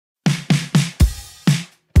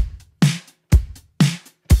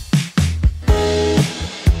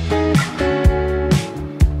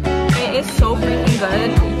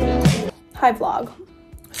Hi vlog.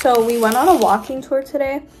 So we went on a walking tour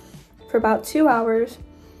today for about 2 hours.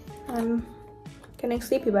 I'm getting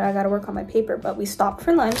sleepy, but I gotta work on my paper. But we stopped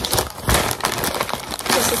for lunch.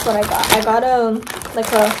 This is what I got. I got a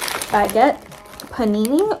baguette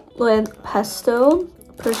panini with pesto,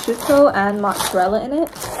 prosciutto, and mozzarella in it.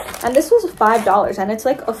 And this was $5 and it's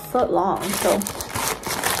like a foot long, so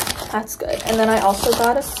that's good. And then I also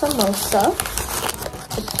got a samosa,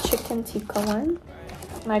 a chicken tikka one.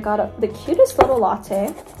 And I got the cutest little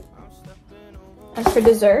latte. And for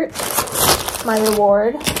dessert, my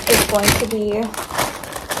reward is going to be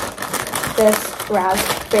this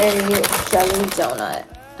raspberry jelly donut.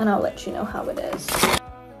 And I'll let you know how it is.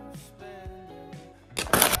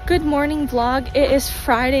 Good morning vlog. It is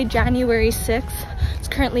Friday, January 6th. It's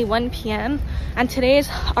currently 1 p.m. and today is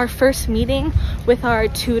our first meeting with our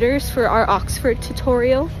tutors for our Oxford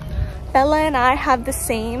tutorial. Bella and I have the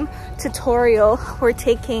same tutorial. We're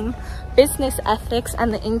taking business ethics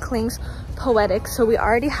and the Inklings poetics, so we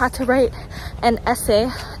already had to write an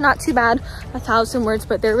essay. Not too bad, 1,000 words,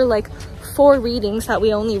 but there were like 4 readings that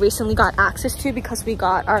we only recently got access to because we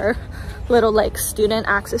got our little like student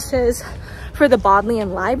accesses for the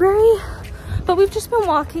Bodleian Library. But we've just been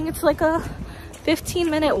walking. It's like a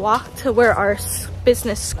 15-minute walk to where our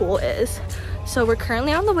business school is. So we're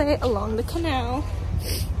currently on the way along the canal.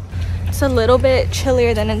 It's a little bit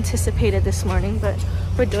chillier than anticipated this morning, but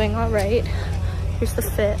we're doing all right. Here's the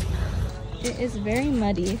fit. It is very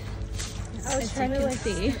muddy. I was trying to like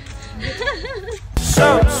see.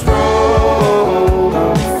 So slow,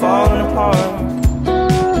 I'm falling apart.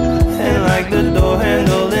 And like the door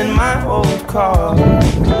handle in my old car.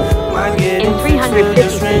 In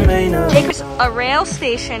 350 feet, take us a rail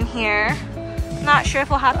station here. Not sure if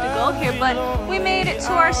we'll have to go here, but we made it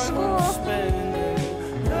to our school.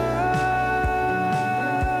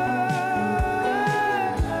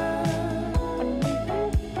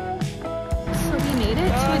 So we made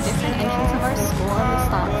it to a different entrance of our school and we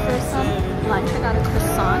stopped for some lunch. I got a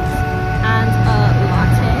croissant and a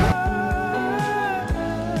latte.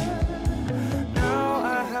 Now I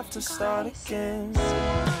have to start again.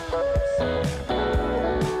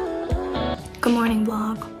 Good morning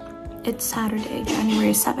vlog. It's Saturday,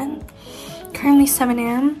 January 7th. Currently 7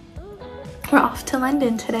 a.m. We're off to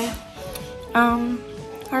London today.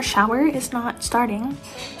 Our shower is not starting.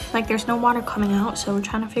 Like there's no water coming out, so we're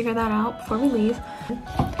trying to figure that out before we leave.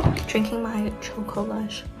 Drinking my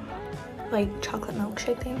Chocolush, like chocolate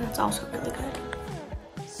milkshake thing. That's also really good.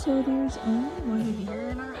 So there's only one mirror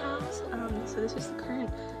in our house. So this is the current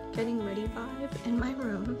getting ready vibe in my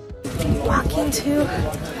room. Walking to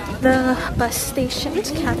the bus station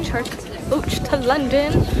to catch our coach to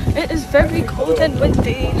London. It is very cold and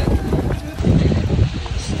windy.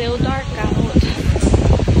 Still dark out.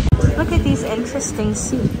 Look at these interesting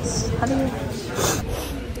seats. How do you...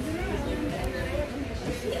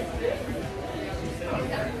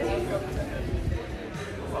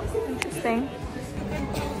 Interesting.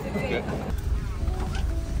 Okay.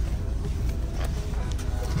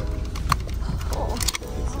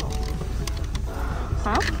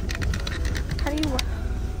 Huh? How do you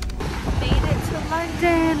made it to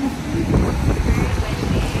London?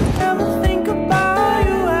 Never think about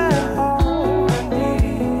you at all.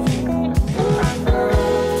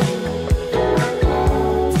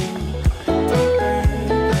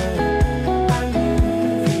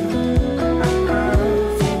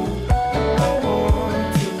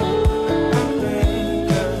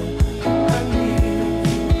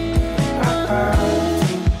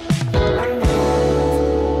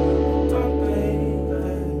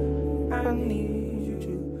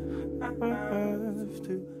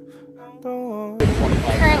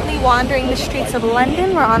 Currently wandering the streets of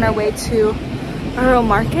London. We're on our way to Borough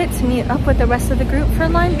Market to meet up with the rest of the group for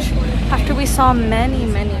lunch after we saw many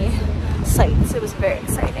sights. It was very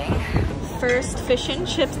exciting. First fish and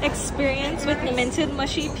chips experience with minted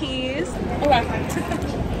mushy peas.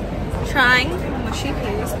 Trying mushy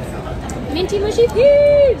peas. Minty mushy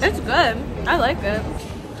peas! It's good. I like it.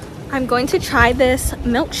 I'm going to try this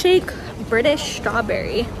milkshake British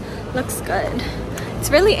strawberry. Looks good. It's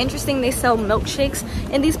really interesting they sell milkshakes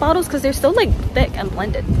in these bottles because they're still like thick and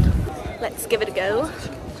blended. Let's give it a go.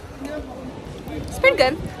 It's pretty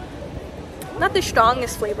good. Not the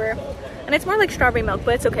strongest flavor. And it's more like strawberry milk,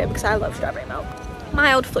 but it's okay because I love strawberry milk.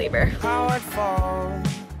 Mild flavor. How I'd fall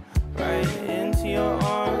right into your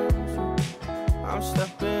arms. I'm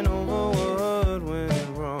stepping over what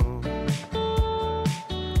went wrong.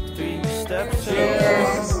 3 steps.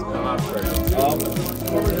 Cheers.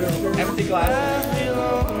 Empty glasses.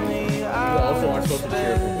 You also aren't supposed to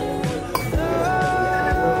cheer.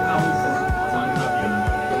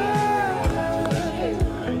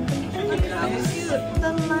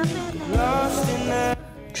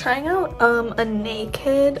 trying out a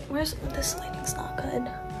Naked. Where's this lighting's not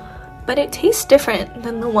good, but it tastes different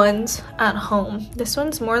than the ones at home. This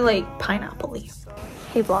one's more like pineapple-y.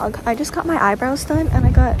 Hey vlog, I just got my eyebrows done and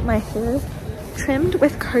I got my hair trimmed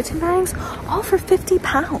with curtain bangs, all for 50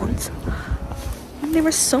 pounds. And they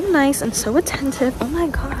were so nice and so attentive. Oh my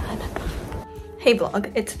god. Hey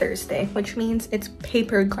vlog, it's Thursday, which means it's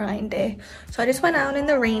paper grind day. So I just went out in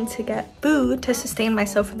the rain to get food to sustain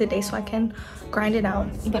myself for the day so I can grind it out.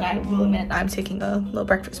 But I will admit I'm taking a little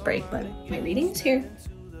breakfast break, but my reading is here.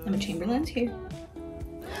 Emma Chamberlain's here.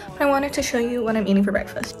 But I wanted to show you what I'm eating for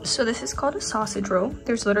breakfast. So this is called a sausage roll.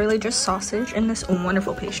 There's literally just sausage in this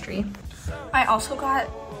wonderful pastry. I also got,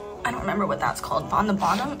 I don't remember what that's called, but on the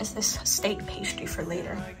bottom is this steak pastry for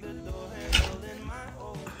later.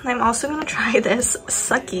 I'm also gonna try this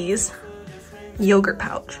Suckies yogurt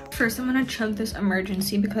pouch. First, I'm gonna chug this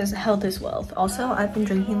Emergency because health is wealth. Also, I've been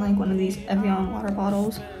drinking like one of these Evian water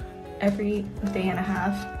bottles every day and a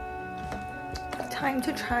half. Time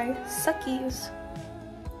to try Suckies.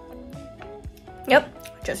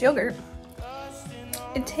 Yep, just yogurt.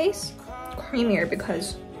 It tastes creamier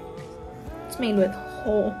because it's made with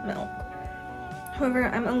whole milk. However,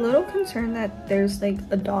 I'm a little concerned that there's like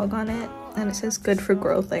a dog on it and it says good for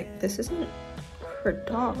growth. Like, this isn't for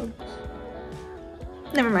dogs.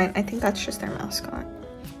 Never mind, I think that's just their mascot.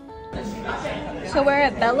 So we're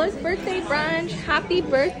at Bella's birthday brunch. Happy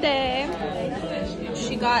birthday.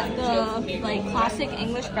 She got the like classic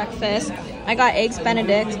English breakfast. I got eggs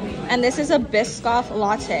Benedict, and this is a Biscoff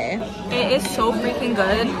latte. It is so freaking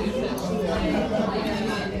good.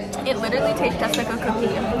 It literally tastes just like a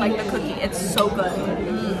cookie, like the cookie. It's so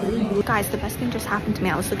good. Guys, the best thing just happened to me.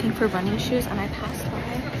 I was looking for running shoes and I passed by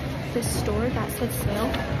this store that said sale,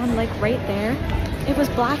 and like right there, it was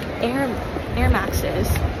black Air Maxes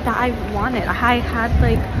that I wanted. I had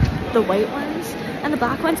like the white ones and the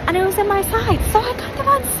black ones, and it was in my size, so I got them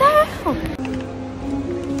on sale.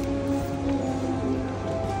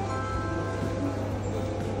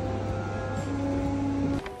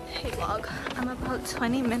 Hey vlog, I'm about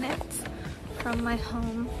 20 minutes from my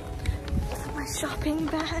home. My shopping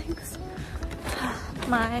bags.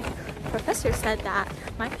 My professor said that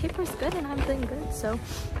my paper's good and I'm doing good, so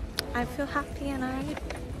I feel happy and I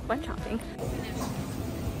went shopping.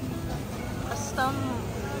 Custom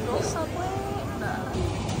noodle Subway?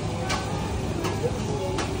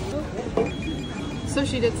 So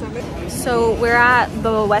she did something. So we're at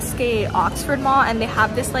the Westgate Oxford Mall and they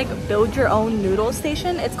have this like build your own noodle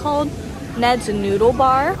station. It's called Ned's Noodle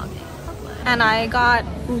Bar. And I got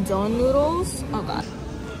udon noodles. Oh god.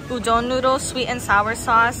 Udon noodles, sweet and sour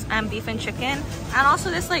sauce, and beef and chicken. And also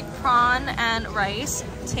this like prawn and rice.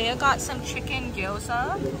 Taya got some chicken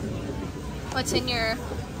gyoza. What's in your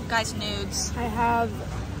guys' nudes? I have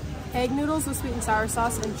egg noodles with sweet and sour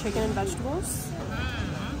sauce and chicken and vegetables.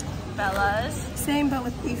 Bella's. Same, but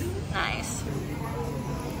with beef. Nice.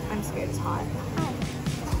 I'm scared it's hot.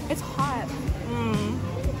 It's hot.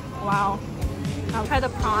 Wow. I'll try the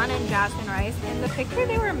prawn and jasmine rice. In the picture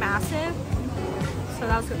they were massive, so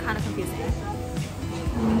that was kind of confusing.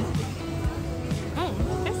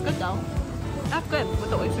 It's good though. That's good with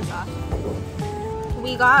the oyster sauce.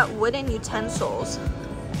 We got wooden utensils.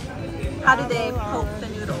 How do they poke the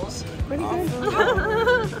noodles? Pretty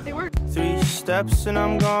good. They work. 3 steps and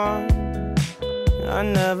I'm gone. I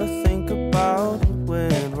never think about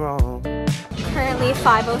what went wrong. Currently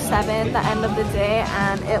 5:07, the end of the day,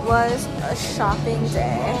 and it was a shopping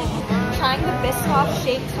day. Trying the Biscoff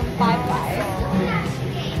shakes from Five Guys.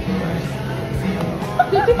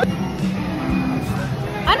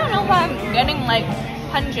 I don't know why I'm getting like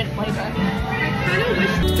pungent flavor.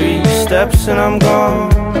 3 steps and I'm gone.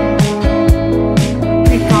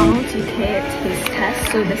 McDonald's UK taste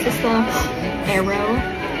test. So this is the Aero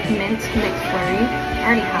Mint McFlurry. I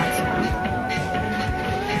already had some.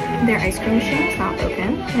 Their ice cream machine is not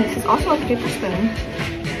broken. And this is also a paper spoon.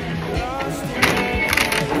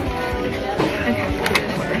 Okay,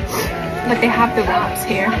 but they have the wraps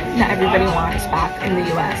here that everybody wants back in the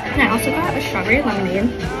US. And I also got a strawberry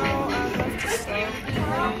lemonade.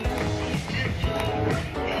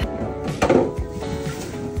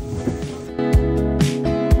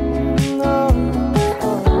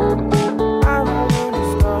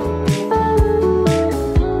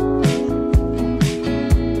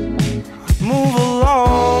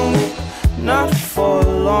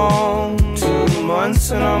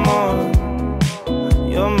 And I'm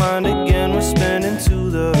on your mind again, we're spinning to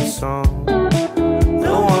the song.